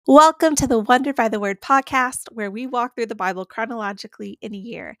Welcome to the Wondered by the Word podcast, where we walk through the Bible chronologically in a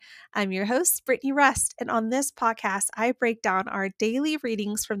year. I'm your host, Brittany Rust, and on this podcast, I break down our daily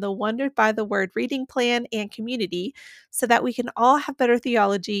readings from the Wondered by the Word reading plan and community so that we can all have better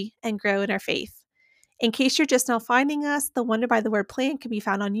theology and grow in our faith. In case you're just now finding us, the Wondered by the Word plan can be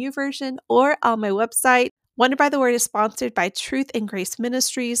found on YouVersion or on my website. Wondered by the Word is sponsored by Truth and Grace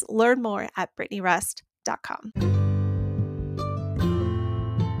Ministries. Learn more at BrittanyRust.com.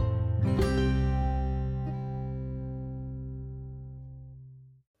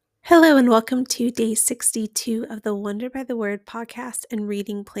 Hello and welcome to day 62 of the Wondered by the Word podcast and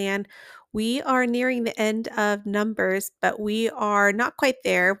reading plan. We are nearing the end of Numbers, but we are not quite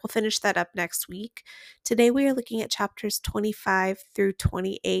there. We'll finish that up next week. Today we are looking at chapters 25 through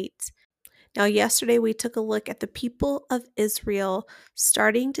 28. Now, yesterday we took a look at the people of Israel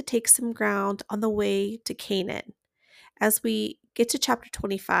starting to take some ground on the way to Canaan. As we get to chapter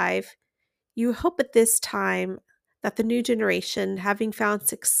 25, you hope at this time that the new generation, having found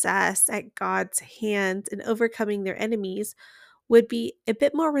success at God's hand in overcoming their enemies, would be a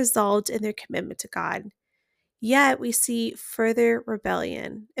bit more resolved in their commitment to God. Yet we see further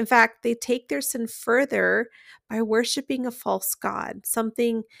rebellion. In fact, they take their sin further by worshiping a false god,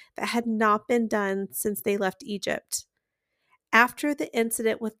 something that had not been done since they left Egypt. After the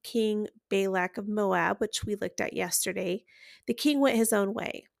incident with King Balak of Moab, which we looked at yesterday, the king went his own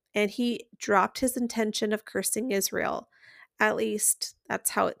way and he dropped his intention of cursing Israel. At least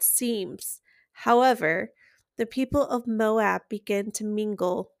that's how it seems. However, the people of Moab begin to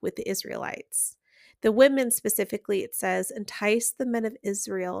mingle with the Israelites. The women, specifically, it says, entice the men of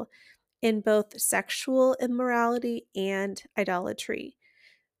Israel in both sexual immorality and idolatry.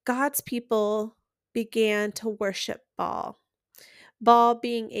 God's people began to worship Baal. Baal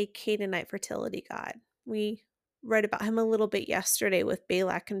being a Canaanite fertility god. We read about him a little bit yesterday with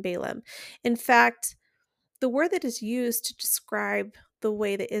Balak and Balaam. In fact, the word that is used to describe the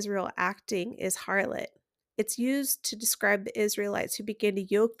way that Israel acting is harlot. It's used to describe the Israelites who began to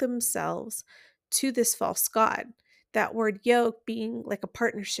yoke themselves to this false god. That word yoke being like a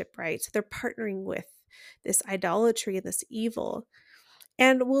partnership, right? So they're partnering with this idolatry and this evil.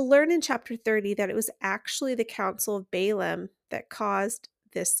 And we'll learn in chapter 30 that it was actually the council of Balaam that caused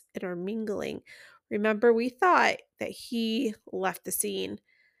this intermingling. Remember, we thought that he left the scene.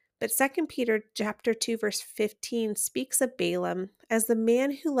 But 2 Peter chapter 2 verse 15 speaks of Balaam as the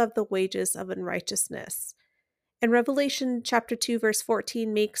man who loved the wages of unrighteousness. And Revelation chapter 2 verse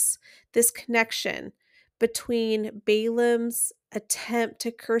 14 makes this connection between Balaam's attempt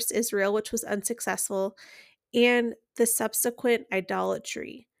to curse Israel, which was unsuccessful, and the subsequent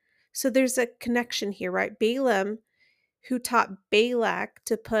idolatry. So there's a connection here, right? Balaam, who taught Balak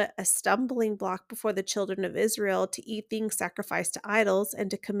to put a stumbling block before the children of Israel to eat things sacrificed to idols and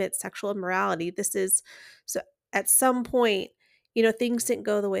to commit sexual immorality. This is so at some point, things didn't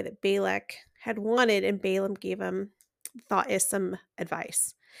go the way that Balak had wanted, and Balaam gave him thought is some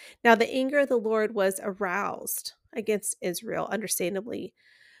advice. Now, the anger of the Lord was aroused against Israel, understandably.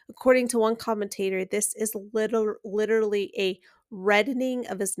 According to one commentator, this is literally a reddening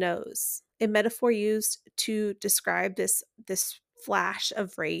of his nose, a metaphor used to describe this flash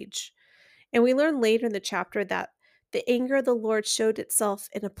of rage. And we learn later in the chapter that the anger of the Lord showed itself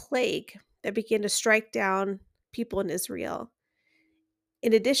in a plague that began to strike down people in Israel.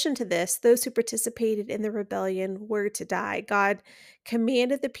 In addition to this, those who participated in the rebellion were to die. God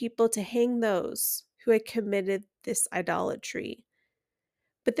commanded the people to hang those who had committed this idolatry.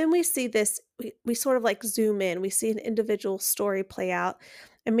 But then we see this, we sort of like zoom in. We see an individual story play out.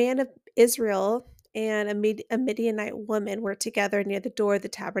 A man of Israel and a Midianite woman were together near the door of the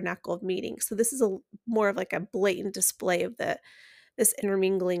tabernacle of meeting. So this is more of like a blatant display of this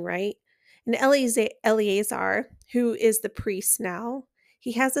intermingling, right? And Eleazar, who is the priest now,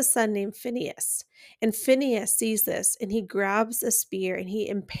 he has a son named Phinehas. And Phinehas sees this and he grabs a spear and he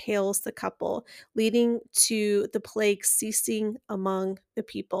impales the couple, leading to the plague ceasing among the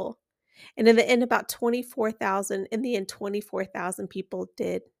people. And in the end, in the end, 24,000 people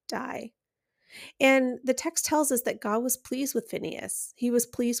did die. And the text tells us that God was pleased with Phinehas. He was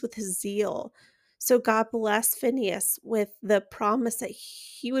pleased with his zeal. So God blessed Phinehas with the promise that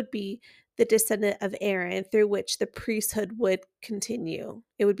he would be the descendant of Aaron, through which the priesthood would continue.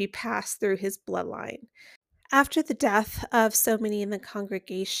 It would be passed through his bloodline. After the death of so many in the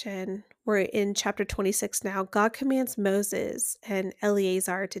congregation, we're in chapter 26 now, God commands Moses and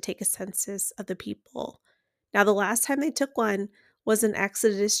Eleazar to take a census of the people. Now, the last time they took one was in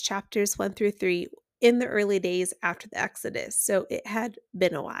Exodus chapters 1 through 3, in the early days after the Exodus, so it had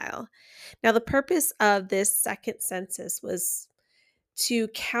been a while. Now, the purpose of this second census was to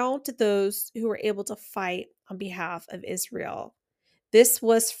count those who were able to fight on behalf of Israel. This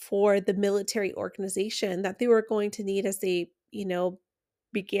was for the military organization that they were going to need as they,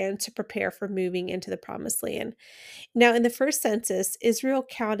 began to prepare for moving into the promised land. Now, in the first census, Israel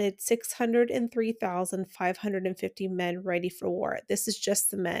counted 603,550 men ready for war. This is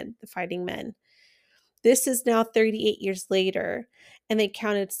just the men, the fighting men. This is now 38 years later, and they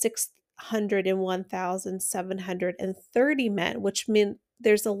counted 601,730 men, which meant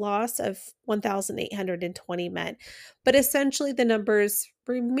there's a loss of 1,820 men. But essentially, the numbers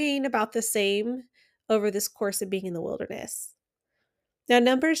remain about the same over this course of being in the wilderness. Now,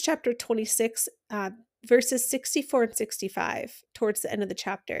 Numbers chapter 26, verses 64 and 65, towards the end of the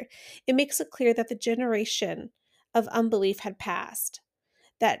chapter, it makes it clear that the generation of unbelief had passed,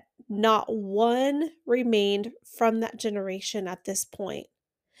 that not one remained from that generation at this point.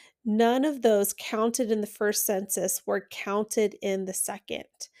 None of those counted in the first census were counted in the second.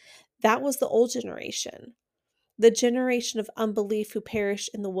 That was the old generation, the generation of unbelief who perished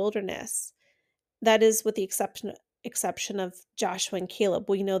in the wilderness. That is with the exception of Joshua and Caleb.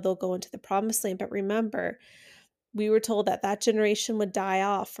 We know they'll go into the promised land, but remember, we were told that that generation would die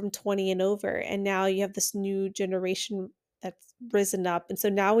off from 20 and over, and now you have this new generation that's risen up. And so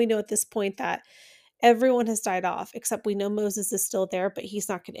now we know at this point that everyone has died off, except we know Moses is still there, but he's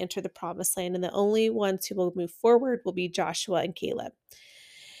not going to enter the promised land. And the only ones who will move forward will be Joshua and Caleb.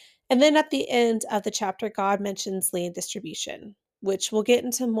 And then at the end of the chapter, God mentions land distribution, which we'll get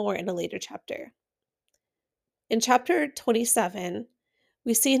into more in a later chapter. In chapter 27,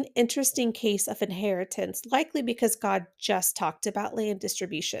 we see an interesting case of inheritance, likely because God just talked about land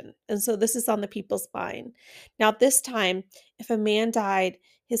distribution. And so this is on the people's mind. Now, this time, if a man died,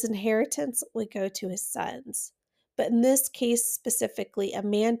 his inheritance would go to his sons. But in this case specifically, a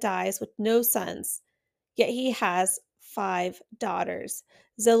man dies with no sons, yet he has 5 daughters.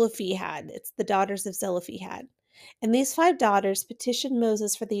 Zelophehad, it's the daughters of Zelophehad. And these 5 daughters petitioned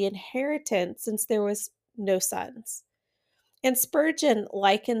Moses for the inheritance since there was no sons. And Spurgeon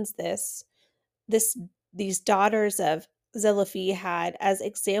likens these daughters of Zelophehad as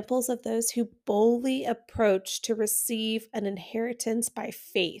examples of those who boldly approach to receive an inheritance by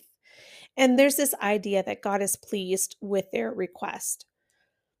faith. And there's this idea that God is pleased with their request.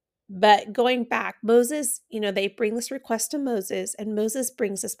 But going back, Moses, they bring this request to Moses, and Moses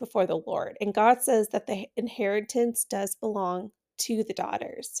brings this before the Lord. And God says that the inheritance does belong to the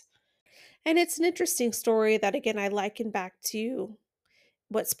daughters. And it's an interesting story that, again, I liken back to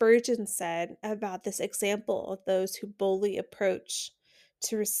what Spurgeon said about this example of those who boldly approach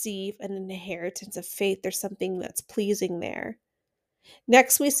to receive an inheritance of faith. There's something that's pleasing there.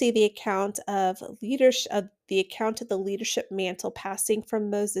 Next, we see the account of the leadership mantle passing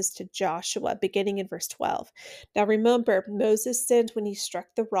from Moses to Joshua, beginning in verse 12. Now remember, Moses sinned when he struck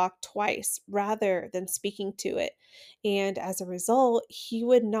the rock twice rather than speaking to it. And as a result, he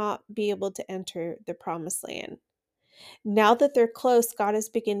would not be able to enter the promised land. Now that they're close, God is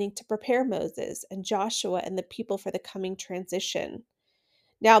beginning to prepare Moses and Joshua and the people for the coming transition.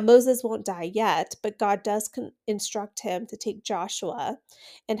 Now, Moses won't die yet, but God does instruct him to take Joshua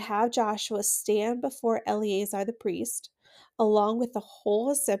and have Joshua stand before Eleazar the priest, along with the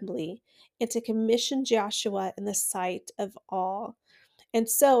whole assembly, and to commission Joshua in the sight of all. And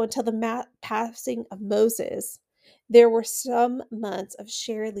so, until the passing of Moses, there were some months of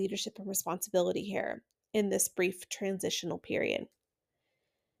shared leadership and responsibility here in this brief transitional period.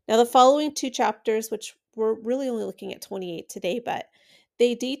 Now, the following 2 chapters, which we're really only looking at 28 today, but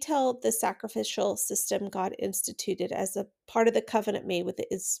they detail the sacrificial system God instituted as a part of the covenant made with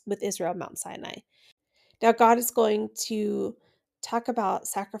Israel, Mount Sinai. Now, God is going to talk about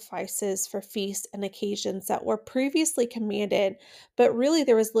sacrifices for feasts and occasions that were previously commanded, but really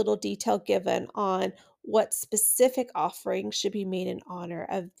there was little detail given on what specific offerings should be made in honor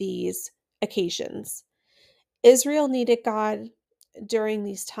of these occasions. Israel needed God during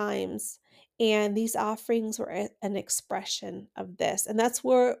these times, and these offerings were an expression of this. And that's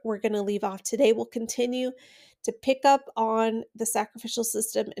where we're going to leave off today. We'll continue to pick up on the sacrificial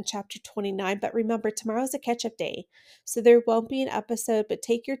system in chapter 29. But remember, tomorrow's a catch-up day, so there won't be an episode, but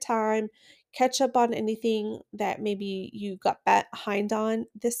take your time, catch up on anything that maybe you got behind on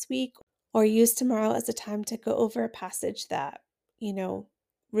this week, or use tomorrow as a time to go over a passage that,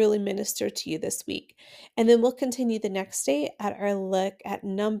 really minister to you this week. And then we'll continue the next day at our look at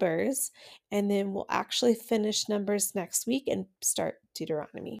Numbers, and then we'll actually finish Numbers next week and start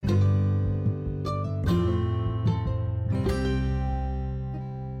Deuteronomy.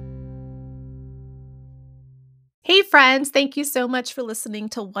 Hey friends. Thank you so much for listening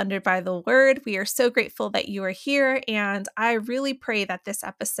to Wondered by the Word. We are so grateful that you are here. And I really pray that this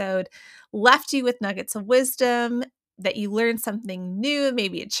episode left you with nuggets of wisdom, that you learned something new.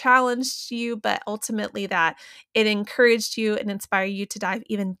 Maybe it challenged you, but ultimately that it encouraged you and inspired you to dive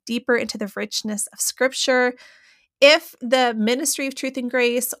even deeper into the richness of Scripture. If the Ministry of Truth and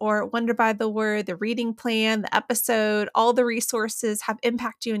Grace or Wonder by the Word, the reading plan, the episode, all the resources have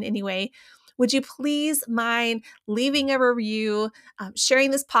impacted you in any way, would you please mind leaving a review, sharing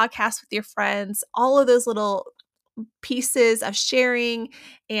this podcast with your friends? All of those little pieces of sharing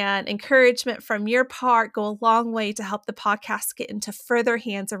and encouragement from your part go a long way to help the podcast get into further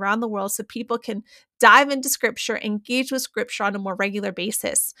hands around the world so people can dive into Scripture, engage with Scripture on a more regular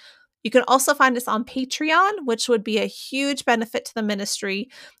basis. You can also find us on Patreon, which would be a huge benefit to the ministry.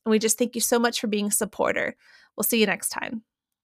 And we just thank you so much for being a supporter. We'll see you next time.